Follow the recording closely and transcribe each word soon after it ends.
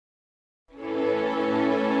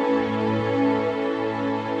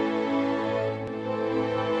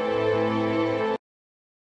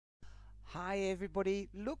everybody,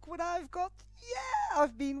 look what I've got. Yeah,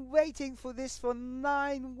 I've been waiting for this for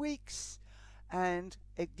 9 weeks. And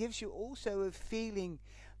it gives you also a feeling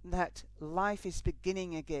that life is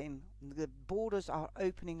beginning again. The borders are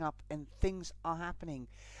opening up and things are happening.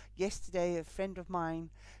 Yesterday, a friend of mine,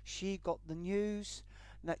 she got the news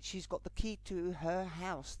that she's got the key to her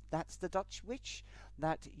house. That's the Dutch witch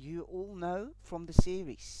that you all know from the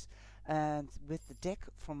series. And with the deck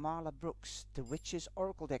from Marla Brooks, the Witch's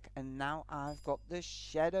Oracle deck. And now I've got the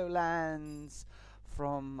Shadowlands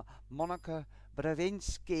from Monica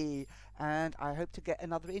Bodirsky, and I hope to get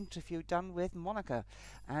another interview done with Monica,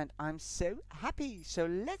 and I'm so happy. So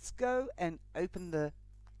let's go and open the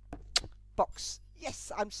box.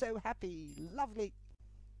 Yes, I'm so happy. Lovely.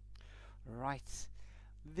 Right,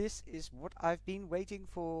 this is what I've been waiting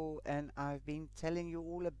for, and I've been telling you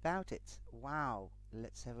all about it. Wow,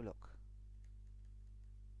 let's have a look.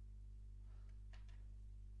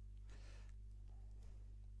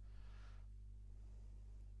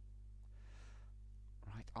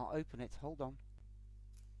 Right, I'll open it. Hold on.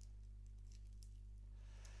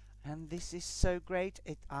 And this is so great.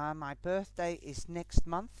 My birthday is next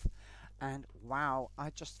month, and wow, I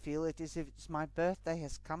just feel it as if it's my birthday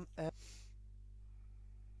has come.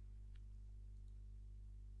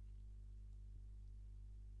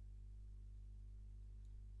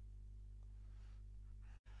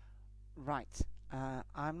 Right,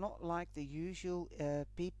 I'm not like the usual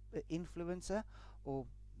influencer or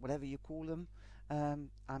whatever you call them.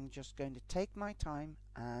 I'm just going to take my time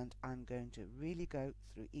and I'm going to really go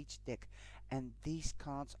through each deck, and these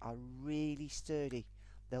cards are really sturdy.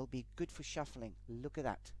 They'll be good for shuffling. Look at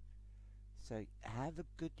that. So have a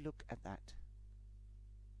good look at that.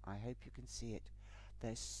 I hope you can see it.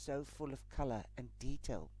 They're so full of color and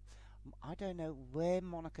detail. I don't know where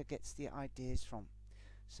Monica gets the ideas from,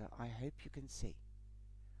 so I hope you can see.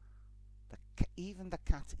 Even the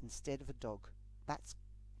cat instead of a dog. That's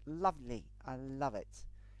lovely. I love it.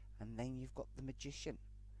 And then you've got the magician.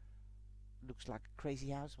 Looks like a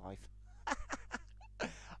crazy housewife.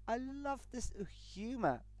 I love this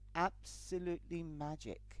humor. Absolutely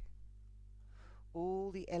magic. All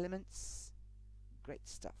the elements. Great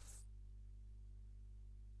stuff.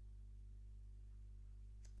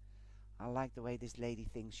 I like the way this lady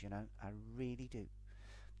thinks, you know. I really do.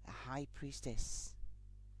 The High Priestess.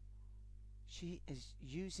 She is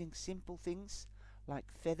using simple things like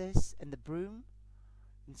feathers and the broom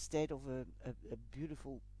instead of a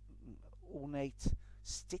beautiful ornate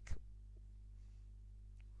stick.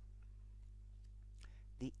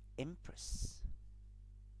 The Empress.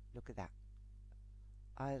 Look at that.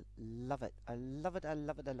 I love it. I love it. I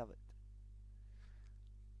love it. I love it.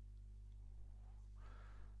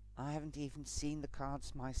 I haven't even seen the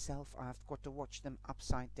cards myself. I've got to watch them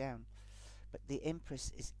upside down. But the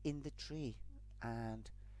Empress is in the tree, and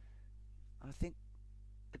I think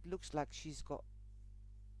it looks like she's got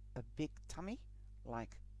a big tummy,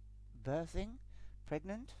 like birthing,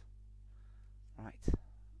 pregnant. Right,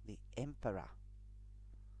 the Emperor.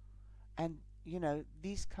 And you know,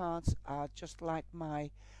 these cards are just like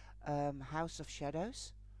my House of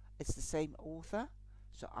Shadows. It's the same author,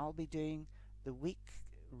 so I'll be doing the week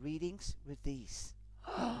readings with these.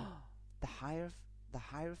 the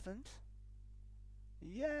Hierophant.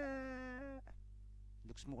 Yeah,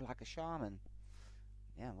 looks more like a shaman.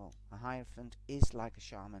 Yeah, well, a Hierophant is like a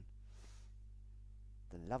shaman.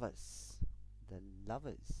 The Lovers. The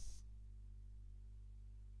Lovers.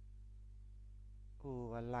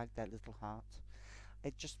 Oh, I like that little heart.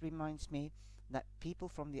 It just reminds me that people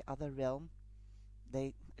from the other realm,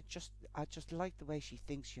 I just like the way she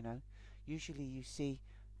thinks, you know. Usually you see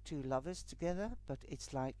two lovers together, but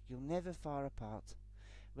it's like you're never far apart,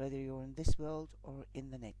 whether you're in this world or in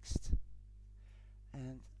the next.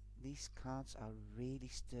 And these cards are really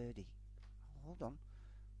sturdy. Hold on.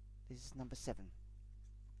 This is number 7.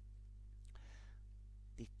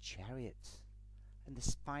 The Chariot. And the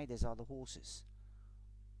spiders are the horses.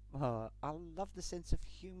 Oh, I love the sense of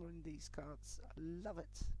humor in these cards. I love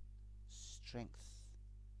it. Strength.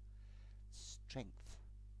 Strength.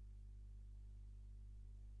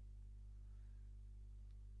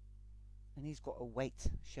 And he's got a weight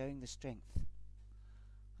showing the strength.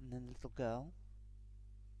 And then the little girl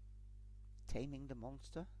taming the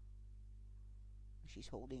monster. She's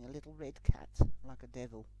holding a little red cat like a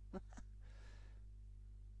devil.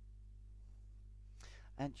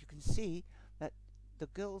 And you can see that the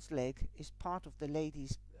girl's leg is part of the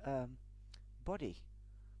lady's body.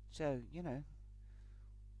 So, you know,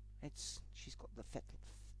 she's got the fat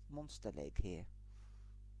monster leg here.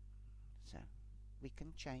 So we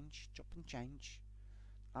can change, chop and change.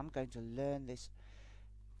 I'm going to learn this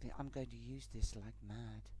I'm going to use this like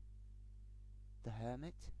mad. The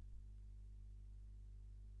Hermit.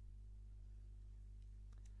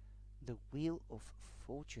 The Wheel of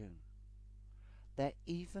Fortune. They're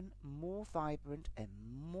even more vibrant and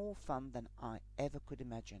more fun than I ever could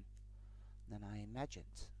imagine. Than I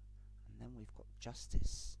imagined. And then we've got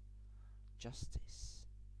Justice. Justice.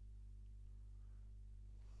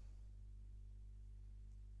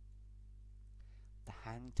 The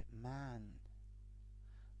Hanged Man.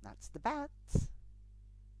 That's the Bat.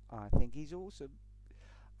 I think he's awesome.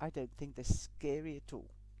 I don't think they're scary at all.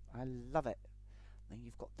 I love it. Then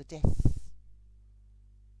you've got the Death.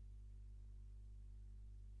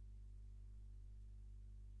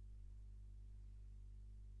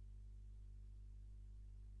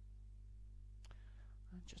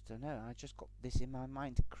 I just don't know. I just got this in my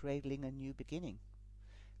mind. Cradling a new beginning.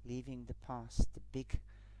 Leaving the past, the big,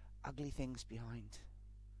 ugly things behind.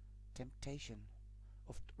 Temptation.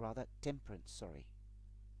 Rather, temperance, sorry.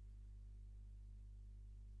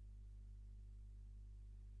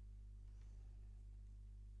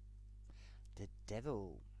 The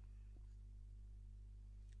Devil.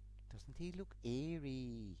 Doesn't he look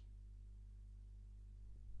eerie?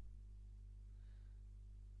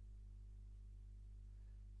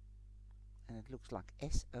 And it looks like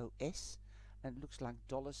SOS, and it looks like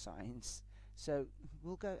dollar signs. So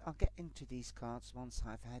I'll get into these cards once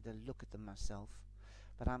I've had a look at them myself.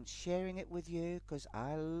 But I'm sharing it with you because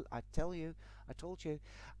I told you,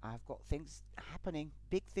 I've got things happening,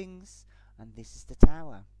 big things, and this is the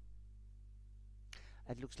Tower.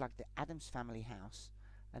 It looks like the Addams family house,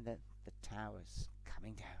 and the tower's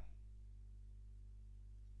coming down.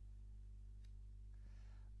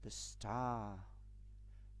 The Star.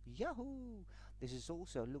 Yahoo! This is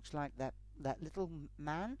also looks like that little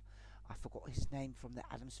man. I forgot his name, from the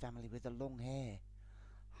Addams family with the long hair,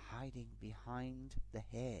 hiding behind the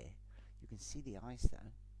hair. You can see the eyes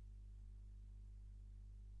though.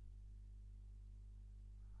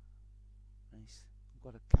 He's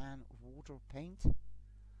got a can of water or paint.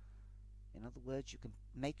 In other words, you can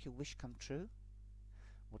make your wish come true.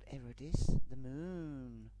 Whatever it is. The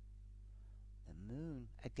Moon. The Moon.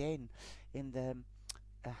 Again, in the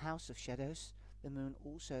House of Shadows, the Moon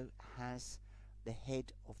also has the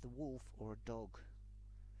head of the wolf or a dog.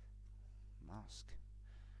 Mask.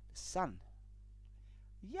 The Sun.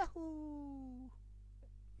 Yahoo!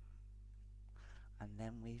 And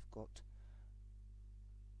then we've got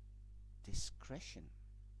Discretion.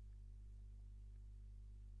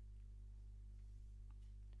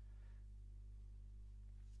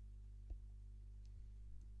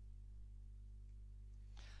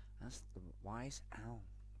 That's the Wise Owl.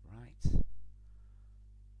 Right.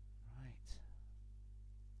 Right.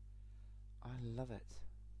 I love it.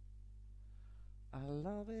 I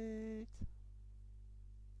love it.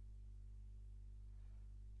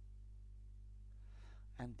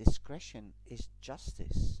 And discretion is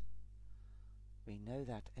justice. We know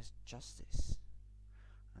that as justice.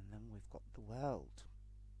 And then we've got the World.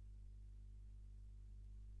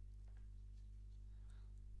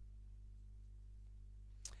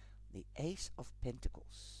 The Ace of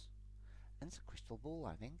Pentacles. And it's a crystal ball,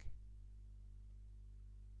 I think.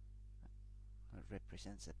 It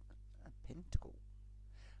represents a pentacle.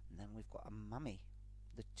 And then we've got a mummy.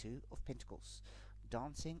 The Two of Pentacles.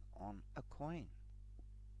 Dancing on a coin.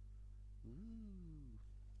 Ooh.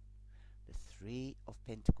 The Three of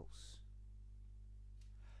Pentacles.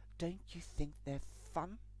 Don't you think they're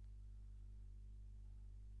fun?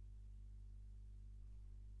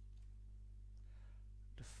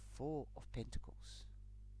 The Four of Pentacles.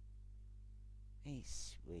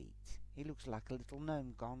 He's sweet. He looks like a little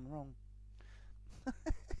gnome gone wrong.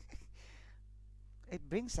 It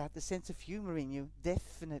brings out the sense of humour in you,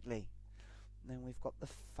 definitely. Then we've got the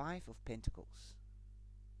Five of Pentacles.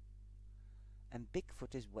 And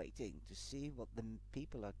Bigfoot is waiting to see what the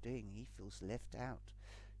people are doing. He feels left out.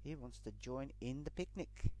 He wants to join in the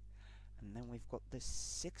picnic. And then we've got the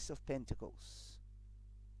Six of Pentacles.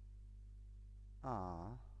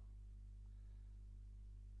 Ah,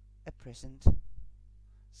 a present.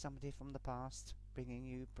 Somebody from the past bringing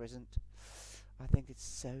you a present. I think it's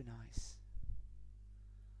so nice.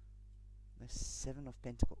 The Seven of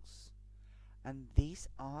Pentacles. And these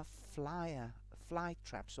are fly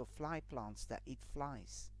traps or fly plants that eat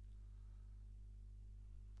flies.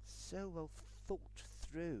 So well thought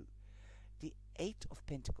through. The Eight of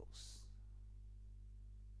Pentacles.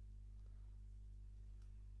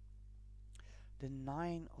 The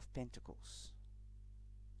Nine of Pentacles.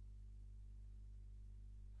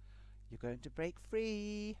 You're going to break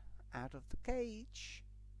free out of the cage.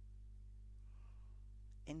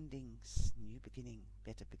 endings, new beginning,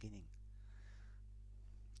 better beginning.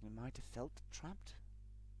 You might have felt trapped.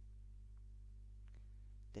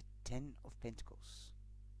 The 10 of Pentacles.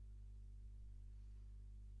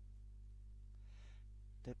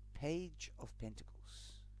 The Page of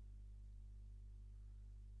Pentacles.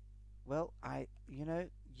 Well,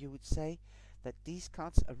 you would say that these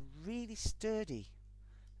cards are really sturdy.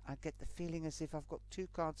 I get the feeling as if I've got two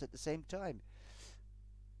cards at the same time.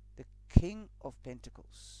 The King of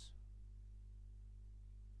Pentacles.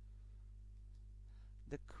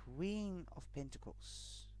 The Queen of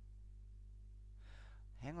Pentacles.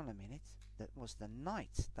 Hang on a minute. That was the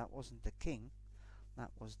Knight. That wasn't the King.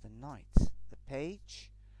 That was the Knight. The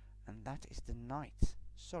Page. And that is the Knight.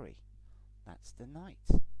 Sorry. That's the Knight.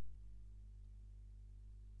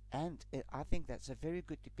 And I think that's a very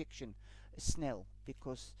good depiction, Snell,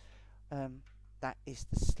 because that is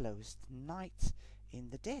the slowest knight in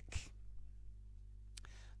the deck.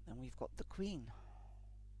 Then we've got the Queen.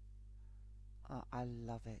 I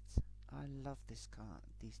love it. I love this card.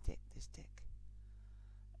 This deck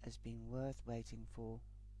has been worth waiting for.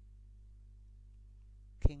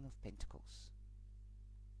 King of Pentacles.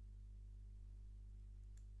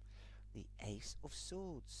 The Ace of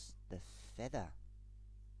Swords. The Feather.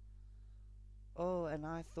 Oh, and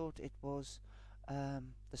I thought it was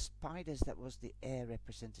the spiders that was the air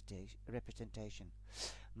representation.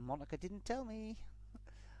 Monica didn't tell me.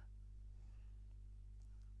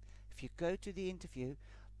 If you go to the interview,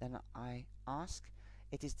 then I ask,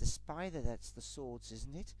 it is the spider that's the swords,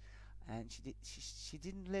 isn't it? And she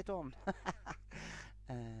didn't let on.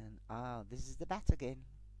 And this is the bat again.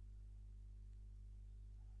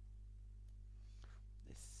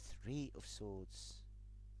 The Three of Swords.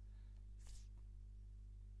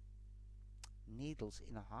 Needles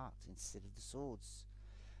in a heart instead of the swords.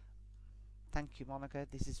 Thank you, Monica.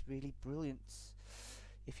 This is really brilliant.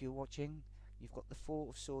 If you're watching, you've got the Four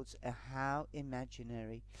of Swords. How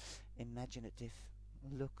imaginative.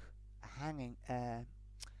 Look, a hang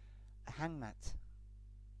mat.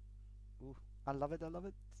 Ooh, I love it. I love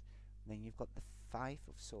it. Then you've got the Five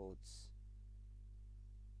of Swords.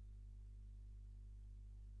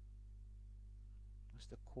 That's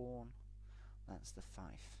the corn. That's the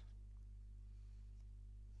five.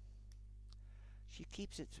 She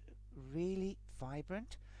keeps it really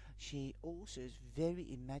vibrant. She also is very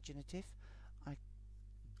imaginative. I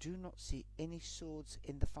do not see any swords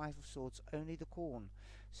in the Five of Swords, only the corn.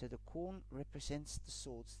 So the corn represents the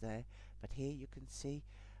swords there, but here you can see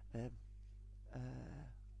a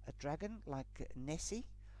dragon like Nessie,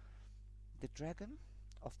 the dragon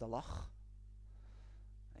of the Loch.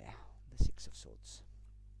 Yeah, the Six of Swords.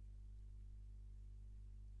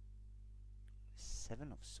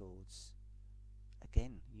 Seven of Swords.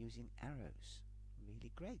 Again, using arrows.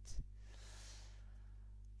 Really great.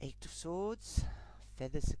 Eight of Swords.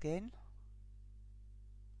 Feathers again.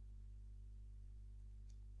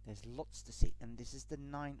 There's lots to see. And this is the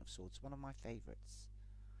Nine of Swords. One of my favorites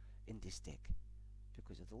in this deck.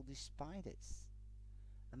 Because of all these spiders.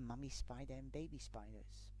 A mummy spider and baby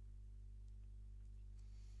spiders.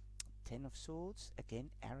 Ten of Swords.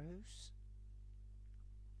 Again, arrows.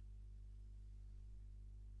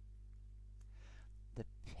 The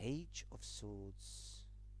Page of Swords.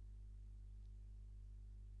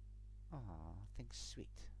 Think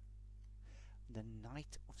sweet. The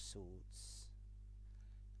Knight of Swords.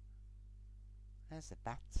 There's a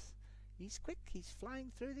bat. He's quick, he's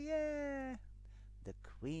flying through the air. The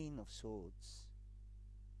Queen of Swords.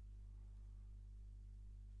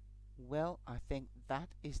 Well, I think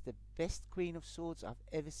that is the best Queen of Swords I've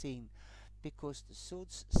ever seen, because the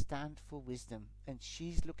swords stand for wisdom, and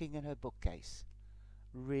she's looking in her bookcase.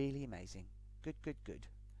 Really amazing. Good, good, good.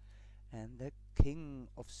 And the King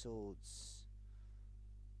of Swords.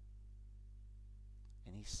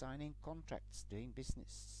 And he's signing contracts, doing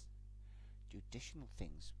business. Judicial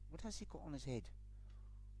things. What has he got on his head?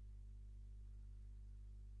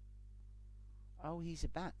 Oh, he's a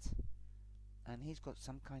bat. And he's got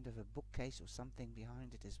some kind of a bookcase or something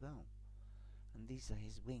behind it as well. And these are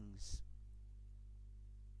his wings.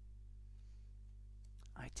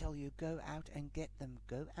 I tell you, go out and get them.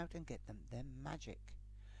 Go out and get them. They're magic.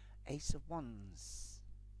 Ace of Wands.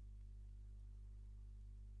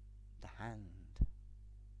 The Hand.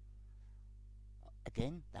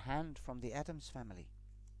 Again, the Hand from the Addams family.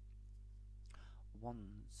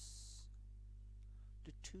 Wands.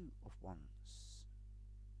 The Two of Wands.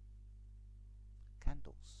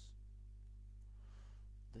 Candles.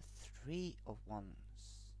 The Three of Wands.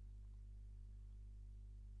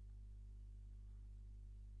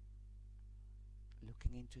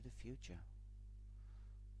 Looking into the future.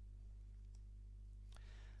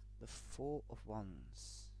 the Four of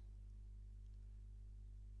Wands,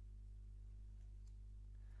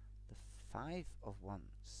 the Five of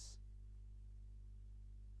Wands.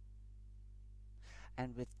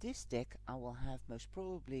 And with this deck I will have most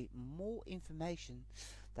probably more information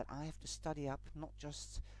that I have to study up, not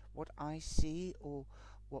just what I see or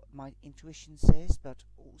what my intuition says, but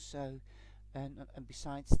also and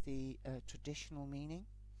besides the traditional meaning,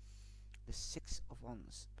 the Six of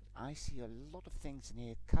Wands. But I see a lot of things in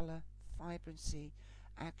here: colour, vibrancy,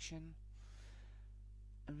 action,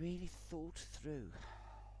 and really thought through.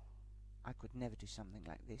 I could never do something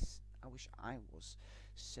like this. I wish I was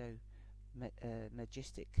so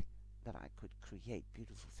majestic that I could create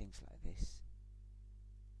beautiful things like this.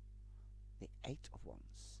 The Eight of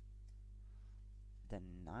Wands, the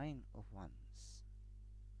Nine of Wands,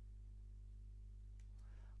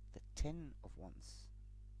 the Ten of Wands.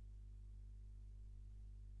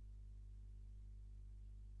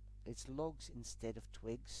 It's logs instead of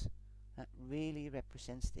twigs. That really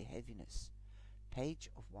represents the heaviness. Page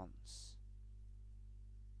of Wands,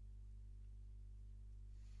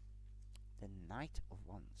 the Knight of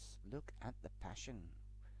Wands. Look at the passion.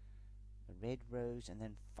 The red rose and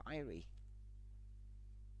then fiery.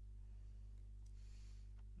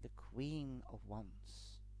 The Queen of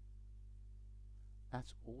Wands.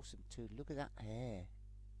 That's awesome too. Look at that hair.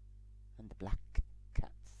 And the black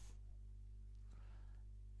cats.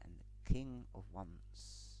 And the King of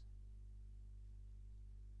Wands.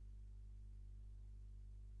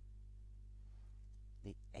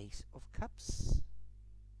 The Ace of Cups.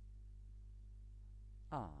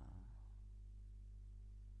 Ah.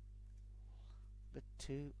 The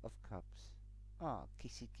Two of Cups. Ah,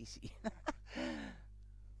 kissy kissy.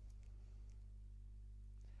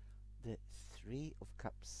 The Three of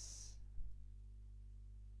Cups.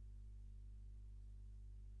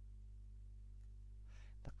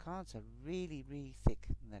 The cards are really, really thick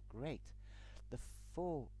and they're great. The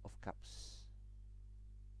Four of Cups.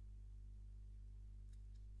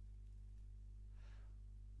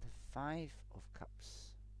 The Five of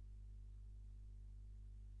Cups.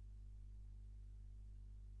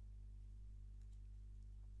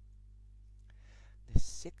 The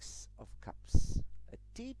Six of Cups. A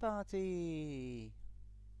tea party!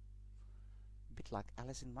 A bit like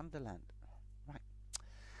Alice in Wonderland. Right.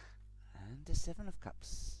 And the Seven of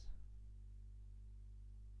Cups.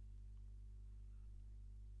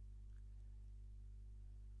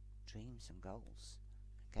 Dreams and goals.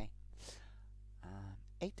 Okay.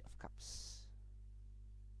 Eight of Cups.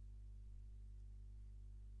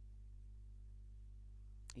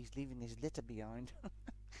 He's leaving his letter behind.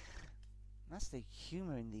 That's the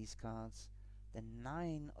humour in these cards. The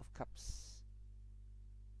Nine of Cups.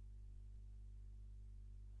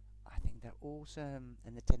 I think they're awesome.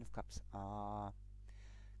 And the Ten of Cups are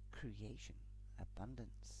creation,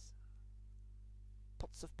 abundance,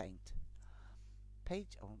 pots of paint.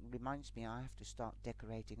 Page, oh, reminds me I have to start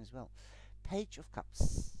decorating as well. Page of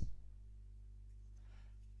Cups.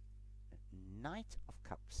 Knight of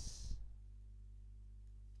Cups.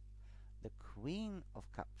 The Queen of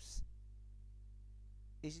Cups.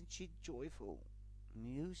 Isn't she joyful?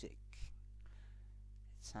 Music.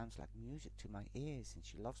 It sounds like music to my ears, and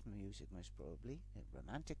she loves music most probably.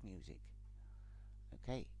 Romantic music.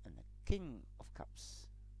 Okay, and the King of Cups.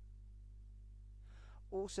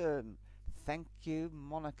 Awesome. Thank you,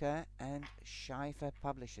 Monica and Schiffer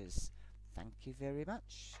Publishers. Thank you very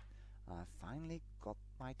much. I finally got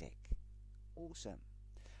my deck. Awesome.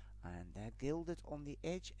 And they're gilded on the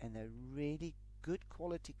edge, and they're really good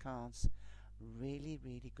quality cards. Really,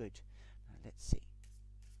 really good. Now let's see.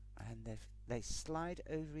 And they slide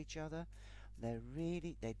over each other.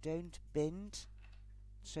 They don't bend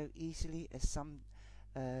so easily as some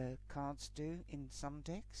cards do in some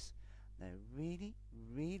decks. They're really,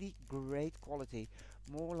 really great quality.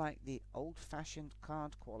 More like the old-fashioned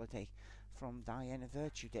card quality from Diana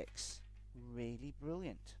Virtue decks. Really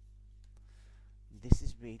brilliant. This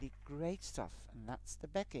is really great stuff, and that's the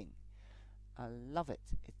backing. I love it.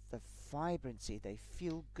 It's the vibrancy. They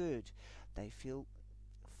feel good. They feel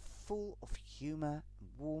full of humour,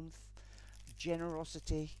 warmth,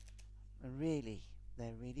 generosity. Really,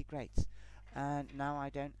 they're really great. And now I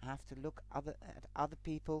don't have to look at other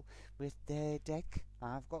people with their deck.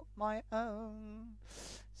 I've got my own.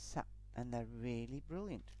 So, and they're really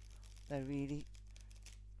brilliant. They really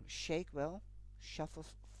shake well, shuffle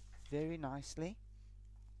very nicely.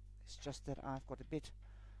 It's just that I've got a bit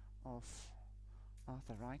of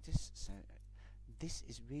arthritis, so this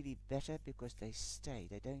is really better because they stay,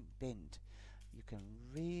 they don't bend. You can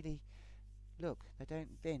really look, they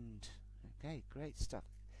don't bend. Okay, great stuff.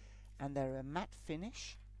 And they're a matte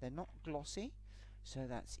finish, They're not glossy, so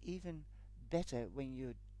that's even better when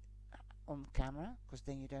you're on camera, because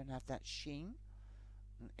then you don't have that sheen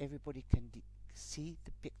and everybody can see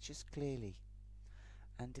the pictures clearly.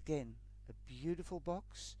 And again, a beautiful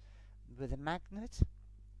box with a magnet.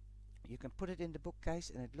 You can put it in the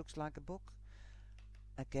bookcase and it looks like a book.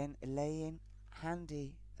 Again, a lay-in,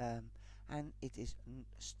 handy, and it is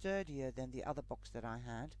sturdier than the other box that I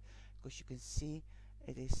had, because you can see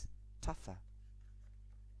it is tougher.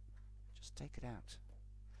 Just take it out.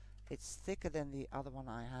 It's thicker than the other one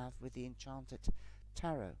I have with the enchanted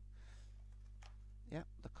tarot. Yeah,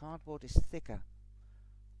 the cardboard is thicker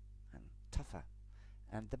and tougher.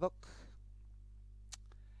 And the book,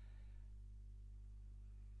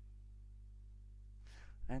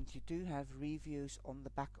 and you do have reviews on the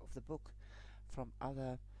back of the book from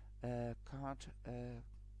other card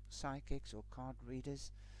psychics or card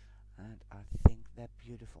readers, and I think they're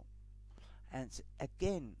beautiful. And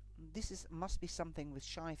again, this must be something with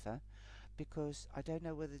Schiffer, because I don't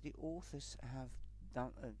know whether the authors have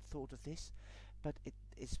done, thought of this, but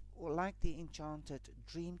it's like the enchanted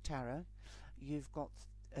dream tarot. You've got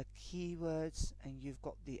keywords, and you've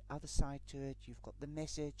got the other side to it. You've got the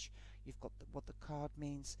message, you've got what the card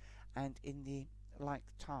means, and in the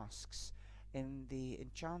tasks. In the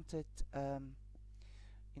enchanted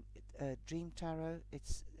dream tarot,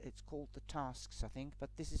 it's called the tasks, I think, but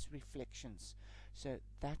this is reflections. So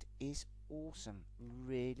that is awesome,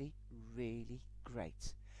 really, really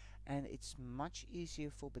great, and it's much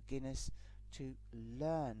easier for beginners to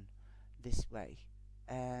learn this way,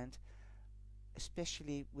 and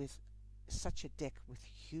especially with such a deck with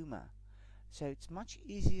humor. So it's much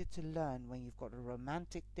easier to learn when you've got a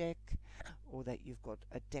romantic deck, or that you've got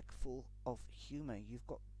a deck full of humor. You've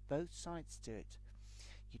got both sides to it.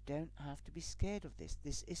 You don't have to be scared of this.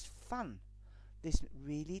 This is fun. This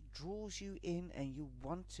really draws you in, and you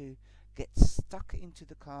want to get stuck into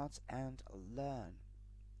the cards and learn.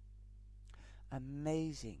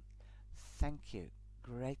 Amazing. Thank you.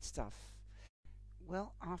 Great stuff.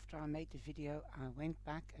 Well, after I made the video, I went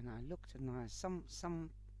back and I looked, and I some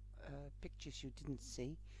pictures you didn't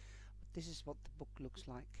see, but this is what the book looks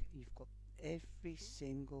like. You've got every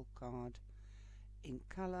single card in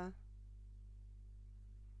color,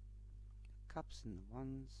 cups and the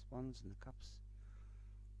ones and the cups,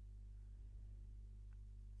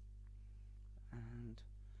 and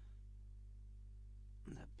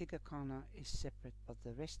the big arcana is separate, but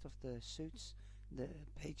the rest of the suits, the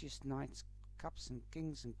pages, knights, cups and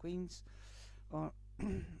kings and queens, are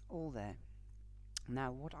all there.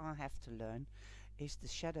 Now what I have to learn is the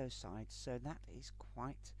shadow side, so that is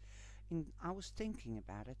quite I was thinking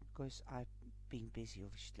about it, because I've been busy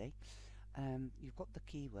obviously. You've got the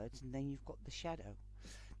keywords, and then you've got the shadow,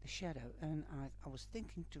 and I was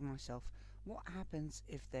thinking to myself, what happens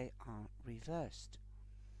if they are reversed?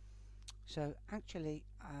 So actually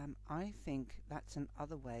I think that's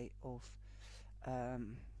another way of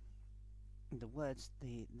the words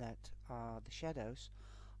that are the shadows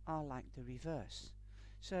are like the reverse.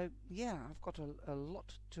 So yeah, I've got a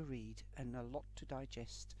lot to read and a lot to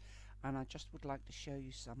digest, and I just would like to show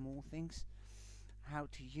you some more things, how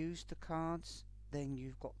to use the cards. Then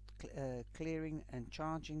you've got clearing and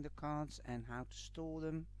charging the cards, and how to store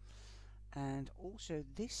them. And also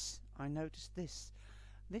this, I noticed this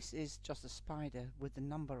is just a spider with the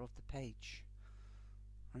number of the page,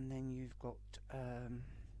 and then you've got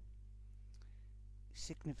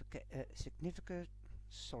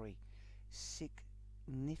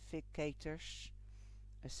significators.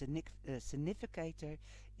 A significator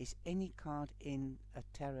is any card in a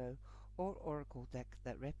tarot or oracle deck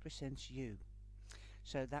that represents you.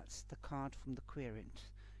 So that's the card from the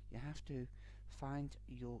querent. You have to find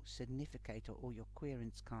your significator or your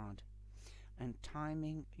querent's card, and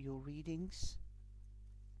timing your readings.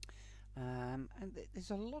 And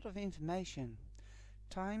there's a lot of information.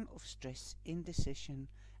 Time of stress, indecision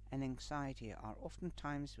and anxiety are often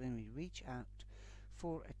times when we reach out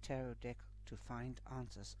for a tarot deck to find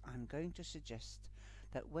answers. I'm going to suggest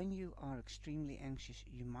that when you are extremely anxious,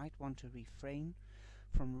 you might want to refrain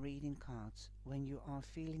from reading cards. When you are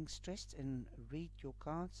feeling stressed and read your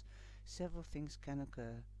cards, several things can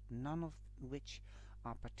occur, none of which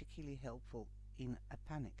are particularly helpful in a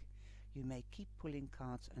panic. You may keep pulling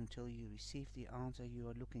cards until you receive the answer you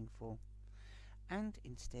are looking for, and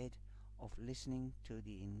instead of listening to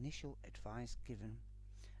the initial advice given,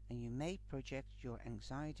 and you may project your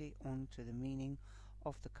anxiety onto the meaning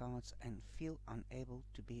of the cards and feel unable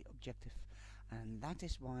to be objective. And that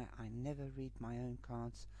is why I never read my own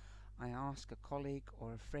cards. I ask a colleague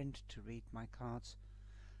or a friend to read my cards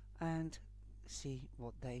and see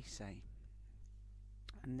what they say.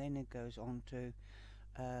 And then it goes on to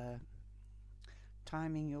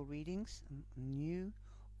timing your readings. New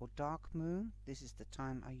or dark moon, this is the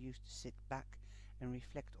time I use to sit back and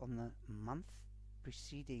reflect on the month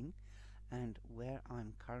preceding and where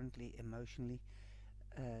I'm currently emotionally,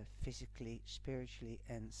 physically, spiritually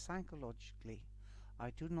and psychologically.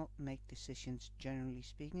 I do not make decisions generally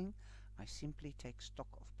speaking. I simply take stock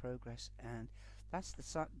of progress, and that's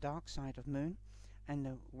the dark side of moon, and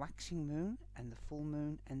the waxing moon and the full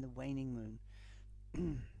moon and the waning moon.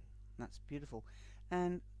 That's beautiful,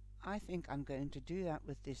 and I think I'm going to do that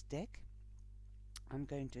with this deck. I'm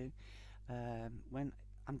going to when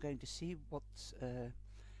I'm going to see what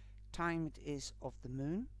time it is of the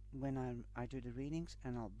moon when I do the readings,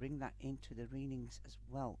 and I'll bring that into the readings as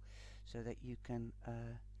well, so that you can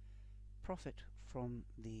profit from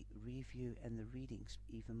the review and the readings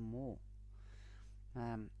even more.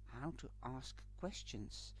 How to ask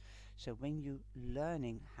questions. So when you're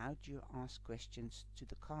learning, how do you ask questions to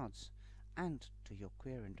the cards and to your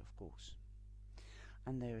querent, of course.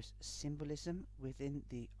 And there is symbolism within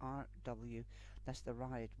the RW, that's the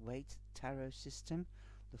Rider-Waite tarot system.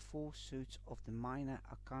 The 4 suits of the minor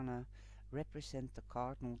arcana represent the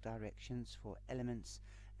cardinal directions for elements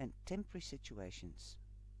and temporary situations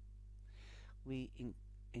we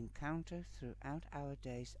encounter throughout our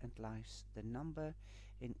days and lives. The number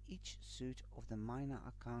in each suit of the minor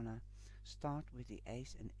arcana start with the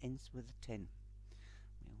ace and ends with a 10.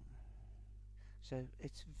 So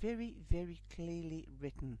it's very, very clearly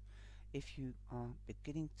written if you are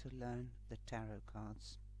beginning to learn the tarot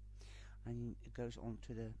cards. And it goes on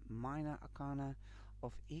to the minor arcana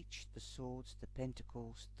of each, the swords, the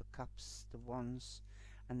pentacles, the cups, the wands,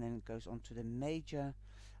 and then it goes on to the major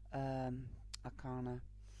arcana,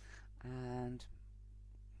 and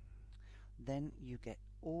then you get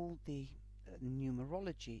all the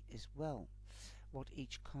numerology as well, what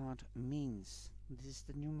each card means. This is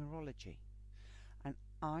the numerology, and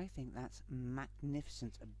I think that's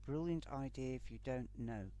magnificent, a brilliant idea if you don't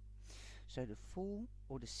know. So the Fool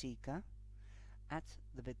or the Seeker at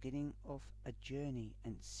the beginning of a journey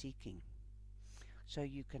and seeking. So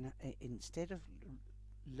you can, instead of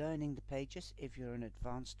learning the pages, if you're an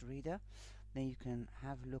advanced reader, then you can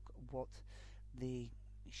have a look what the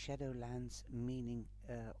Shadowlands meaning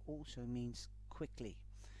also means quickly.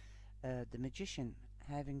 The Magician,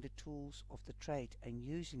 having the tools of the trade and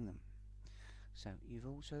using them. So you've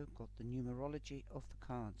also got the numerology of the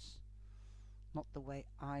cards. Not the way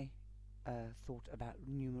I thought about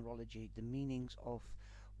numerology, the meanings of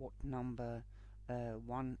what number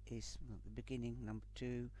 1 is the beginning, number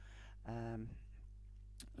 2,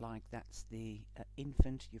 like that's the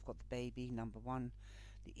infant, you've got the baby, number 1,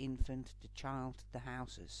 the infant, the child, the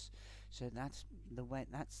houses. So that's the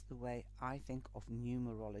way I think of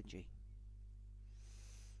numerology.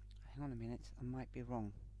 Hang on a minute, I might be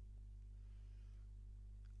wrong.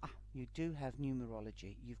 You do have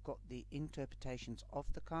numerology. You've got the interpretations of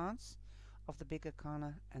the cards of the big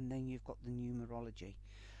arcana, and then you've got the numerology.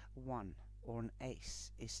 1 or an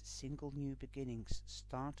ace is single new beginnings,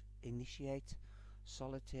 start, initiate,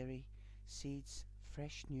 solitary, seeds,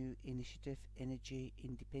 fresh new initiative, energy,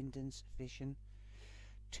 independence, vision.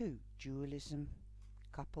 2, dualism,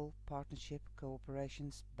 couple, partnership,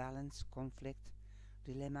 cooperations, balance, conflict,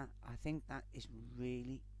 dilemma. I think that is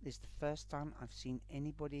this is the first time I've seen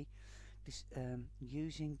anybody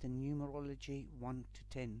using the numerology 1 to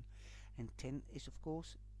 10, and 10 is of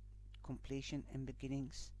course completion and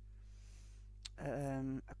beginnings,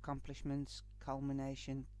 accomplishments,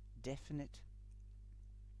 culmination, definite,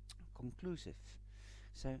 conclusive.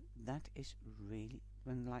 So that is really,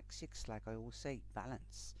 when like 6, like I always say,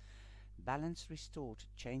 balance restored,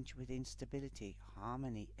 change within stability,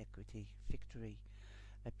 harmony, equity, victory,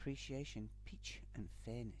 appreciation, peace and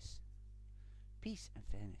fairness.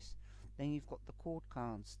 Then you've got the court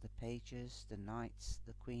cards, the pages, the knights,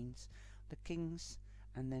 the queens, the kings,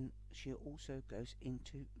 and then she also goes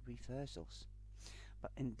into reversals.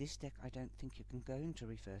 But in this deck I don't think you can go into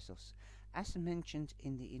reversals. As mentioned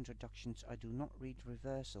in the introductions, I do not read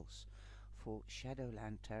reversals for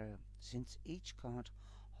Shadowland Tarot, since each card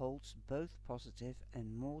holds both positive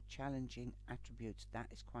and more challenging attributes.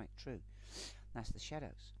 That is quite true. That's the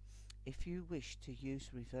shadows. If you wish to use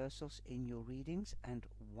reversals in your readings and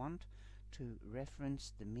want to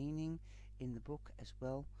reference the meaning in the book as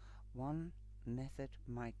well, one method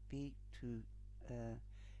might be to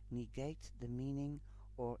negate the meaning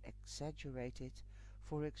or exaggerate it.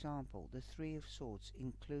 For example, the 3 of Swords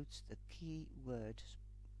includes the key words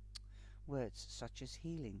such as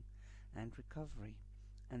healing and recovery,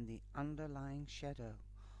 and the underlying shadow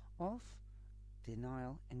of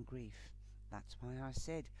denial and grief. That's why I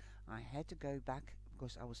said I had to go back,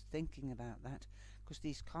 because I was thinking about that, because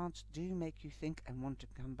these cards do make you think and want to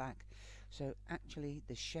come back. So actually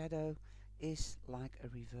the shadow is like a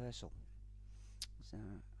reversal. So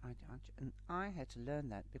and I had to learn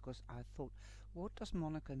that because I thought, what does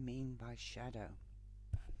Monica mean by shadow?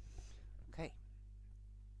 Okay.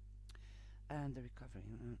 And the recovery,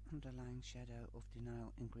 underlying shadow of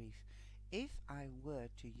denial and grief. If I were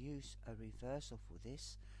to use a reversal for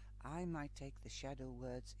this, I might take the shadow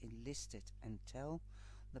words enlisted and tell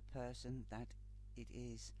the person that it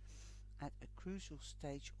is at a crucial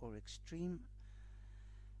stage or extreme.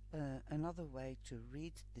 Another way to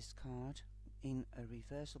read this card in a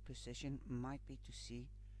reversal position might be to see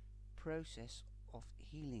process of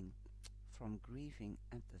healing from grieving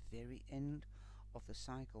at the very end of the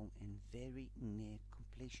cycle and very near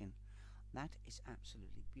completion. That is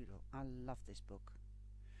absolutely beautiful. I love this book.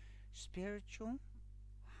 Spiritual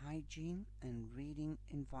hygiene and reading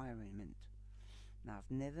environment. Now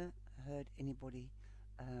I've never heard anybody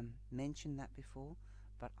mention that before,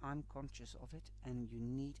 but I'm conscious of it, and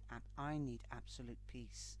I need absolute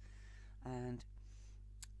peace and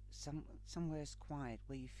somewhere's quiet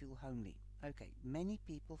where you feel homely. Okay, many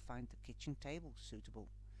people find the kitchen table suitable.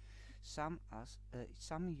 Some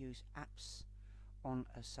use apps on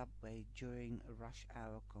a subway during rush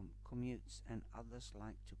hour commutes, and others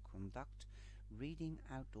like to conduct reading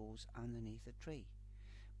outdoors underneath a tree.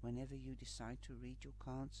 Whenever you decide to read your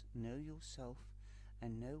cards, know yourself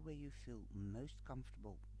and know where you feel most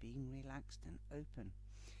comfortable. Being relaxed and open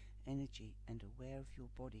energy and aware of your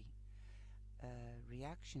body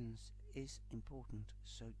reactions is important,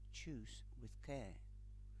 so choose with care.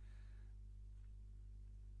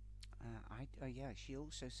 Yeah, she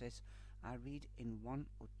also says, I read in 1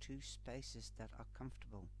 or 2 spaces that are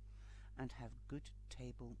comfortable and have good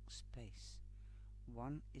table space.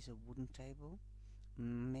 One is a wooden table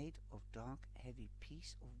made of dark heavy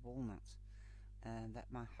piece of walnut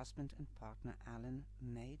that my husband and partner Alan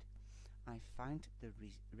made. I find the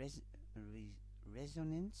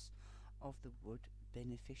resonance of the wood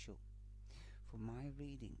beneficial for my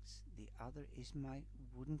readings. The other is my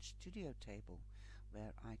wooden studio table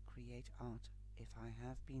where I create art. If I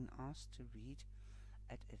have been asked to read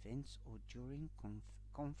at events or during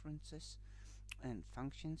conferences and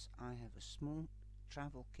functions, I have a small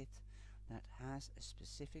travel kit that has a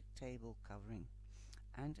specific table covering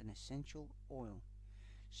and an essential oil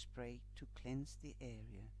spray to cleanse the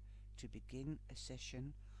area to begin a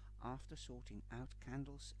session after sorting out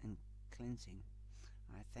candles and cleansing.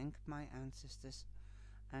 I thank my ancestors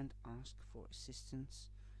and ask for assistance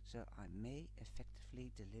so I may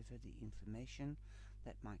effectively deliver the information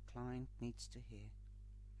that my client needs to hear.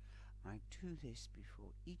 I do this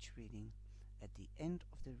before each reading. At the end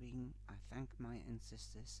of the reading, I thank my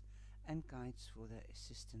ancestors and guides for their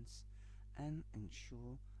assistance and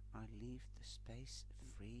ensure I leave the space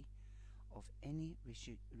free of any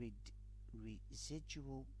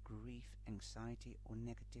residual grief, anxiety or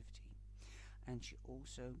negativity. And she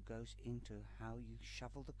also goes into how you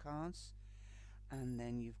shuffle the cards, and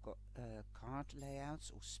then you've got card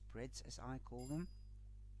layouts or spreads as I call them.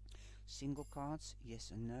 Single cards,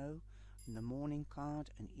 yes and no, the morning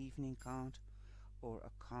card, an evening card, or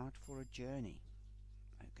a card for a journey.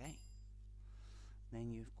 Okay.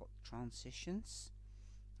 Then you've got transitions.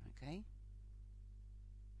 Okay.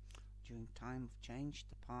 During time of change,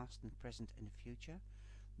 the past and present and the future,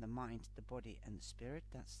 the mind, the body and the spirit.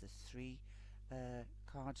 That's the 3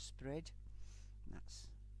 card spread. That's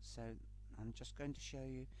so. I'm just going to show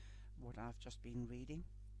you what I've just been reading.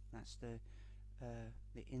 That's the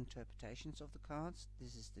interpretations of the cards.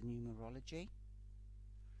 This is the numerology.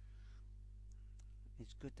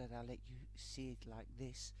 It's good that I let you see it like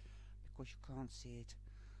this because you can't see it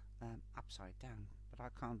upside down, but I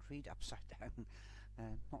can't read upside down.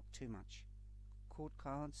 Not too much. Court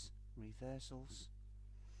cards, reversals,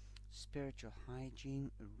 spiritual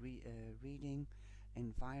hygiene, reading,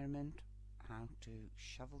 environment, how to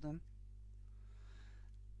shovel them,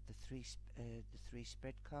 the three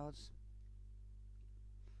spread cards,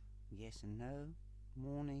 yes and no,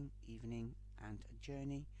 morning, evening and a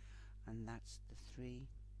journey, and that's the 3,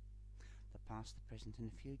 the past, the present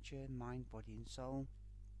and the future, mind, body and soul.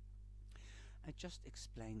 It just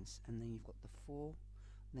explains. And then you've got the 4,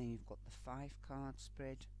 then you've got the 5 card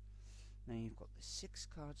spread, then you've got the 6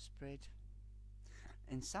 card spread,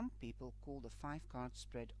 and some people call the 5 card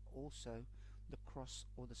spread also the cross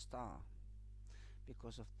or the star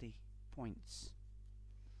because of the points.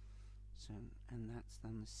 So, and that's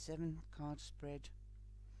then the 7 card spread,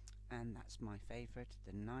 and that's my favorite,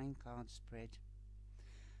 the 9 card spread,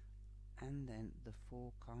 and then the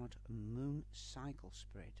 4-card moon cycle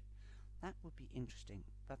spread. That would be interesting,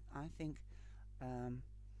 but I think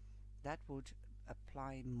that would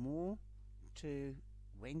apply more to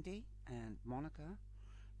Wendy and Monica,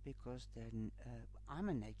 because then I'm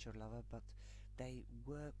a nature lover, but they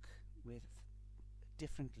work with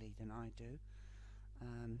differently than I do.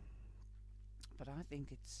 But I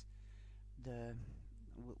think it's the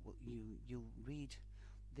you'll read.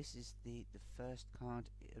 This is the first card.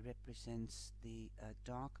 It represents the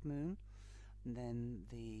dark moon. And then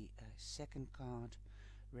the second card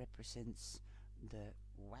represents the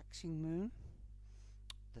waxing moon.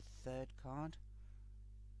 The third card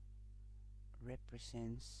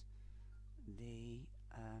represents the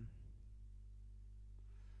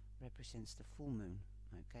full moon.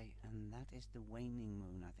 Okay, and that is the waning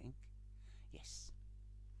moon, I think. Yes.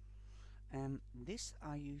 This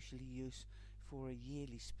I usually use for a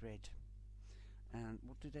yearly spread. And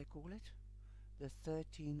what do they call it? The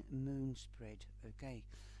 13 moon spread. Okay.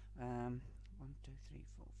 1, 2, 3,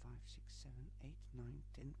 4, 5, 6, 7, 8, 9,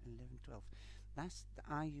 10, 11, 12.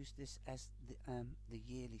 I use this as the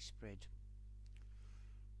yearly spread.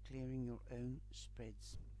 Clearing your own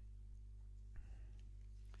spreads.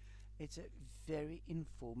 It's a very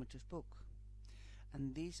informative book,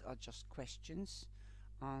 and these are just questions,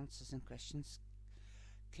 answers and questions.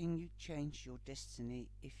 Can you change your destiny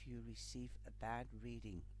if you receive a bad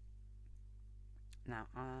reading? Now,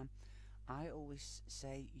 I always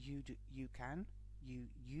say you can.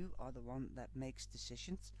 You are the one that makes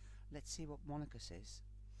decisions. Let's see what Monica says.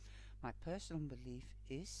 My personal belief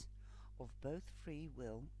is of both free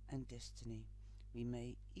will and destiny. We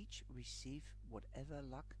may each receive whatever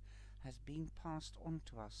luck has been passed on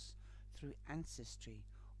to us through ancestry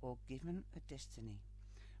or given a destiny,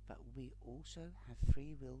 but we also have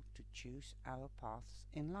free will to choose our paths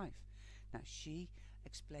in life. Now she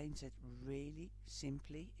explains it really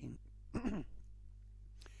simply in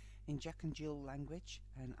in Jack and Jill language,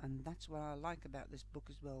 and that's what I like about this book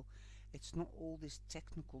as well. It's not all this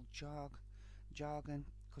technical jargon,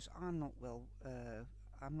 because I'm not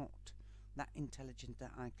that intelligent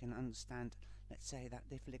that I can understand, let's say, that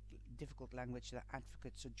difficult language that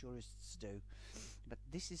advocates or jurists do. But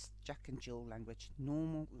this is Jack and Jill language,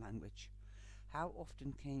 normal language. How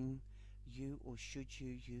often can you or should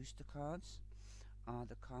you use the cards? Are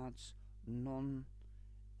the cards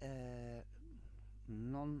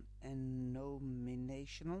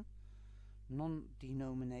non-denominational?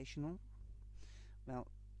 Well,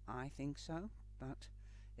 I think so, but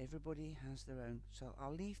everybody has their own. So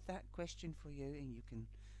I'll leave that question for you, and you can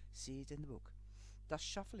see it in the book. Does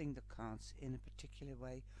shuffling the cards in a particular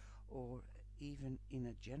way, or even in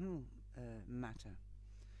a general matter?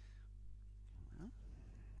 Well,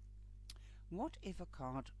 what if a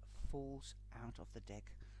card falls out of the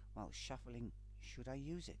deck while shuffling? Should I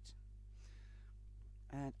use it?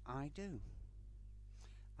 And I do.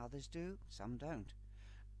 Others do, some don't.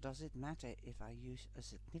 Does it matter if I use a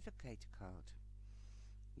significator card?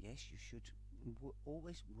 Yes, you should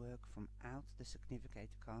always work from out the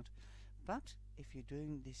significator card, but if you're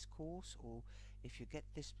doing this course, or if you get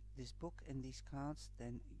this book and these cards,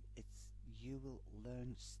 then you will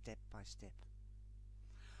learn step by step.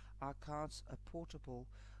 Our cards are portable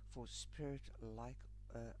for spirit, like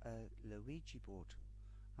a Luigi board.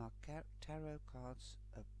 Our tarot cards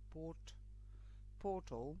are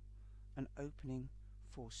portal, an opening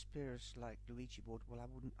for spirits like Luigi board. Well,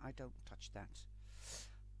 I don't touch that.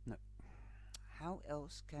 No. How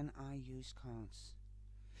else can I use cards?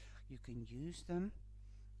 You can use them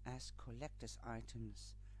as collector's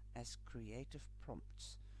items, as creative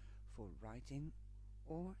prompts for writing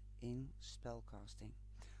or in spellcasting.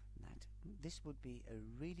 This would be a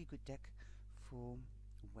really good deck for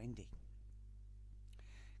Wendy.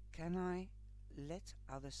 Can I let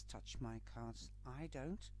others touch my cards? I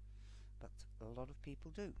don't, but a lot of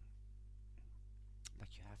people do.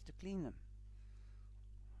 But you have to clean them.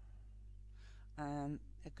 And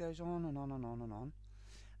it goes on and on and on and on.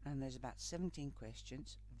 And there's about 17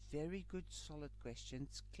 questions, very good solid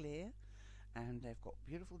questions, clear, and they've got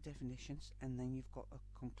beautiful definitions, and then you've got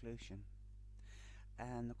a conclusion.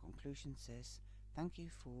 And the conclusion says, thank you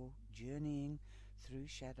for journeying through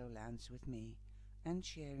Shadowlands with me and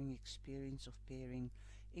sharing experience of peering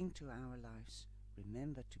into our lives.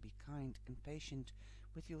 Remember to be kind and patient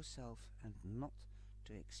with yourself, and not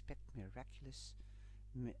to expect miraculous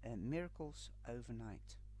miracles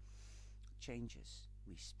overnight. Changes.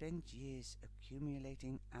 We spend years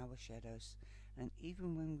accumulating our shadows, and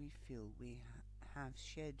even when we feel we have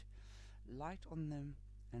shed light on them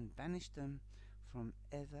and banished them from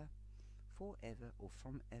ever, forever, or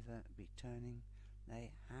from ever, returning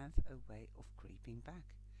They have a way of creeping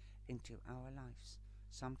back into our lives.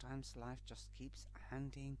 Sometimes life just keeps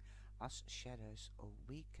handing us shadows, or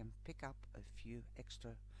we can pick up a few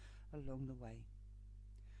extra along the way.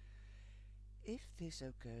 If this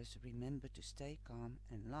occurs, remember to stay calm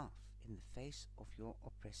and laugh in the face of your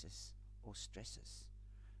oppressors or stressors.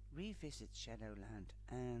 Revisit Shadowland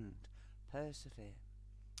and persevere.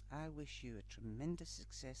 I wish you a tremendous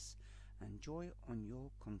success and joy on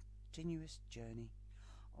your continuous journey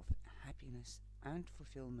of happiness and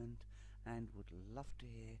fulfillment, and would love to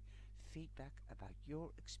hear feedback about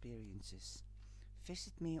your experiences.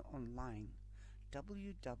 Visit me online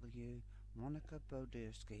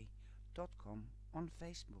www.monicabodirsky.com, on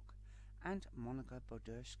Facebook, and Monica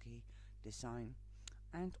Bodirsky Design,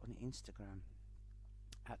 and on Instagram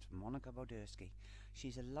at Monica Bodirsky.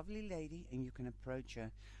 She's a lovely lady, and you can approach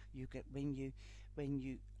her. You get when you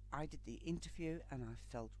I did the interview, and I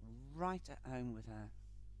felt right at home with her.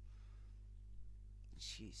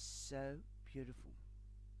 She's so beautiful,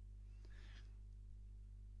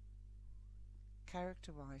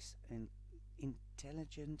 character-wise and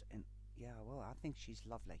intelligent, and yeah, well, I think she's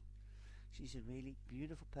lovely. She's a really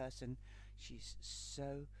beautiful person. She's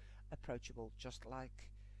so approachable, just like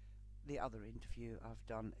the other interview I've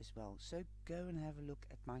done as well. So go and have a look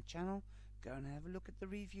at my channel, go and have a look at the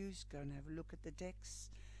reviews, go and have a look at the decks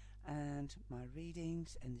and my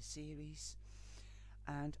readings and the series,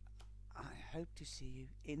 and I hope to see you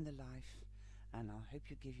in the life, and I hope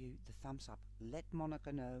you give you the thumbs up. Let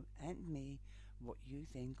Monica know and me what you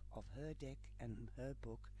think of her deck and her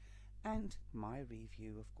book and my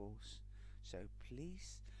review, of course. So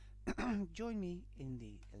please join me in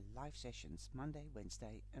the live sessions Monday,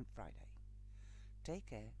 Wednesday and Friday. Take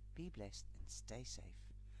care, be blessed and stay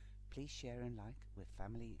safe. Please share and like with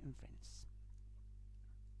family and friends.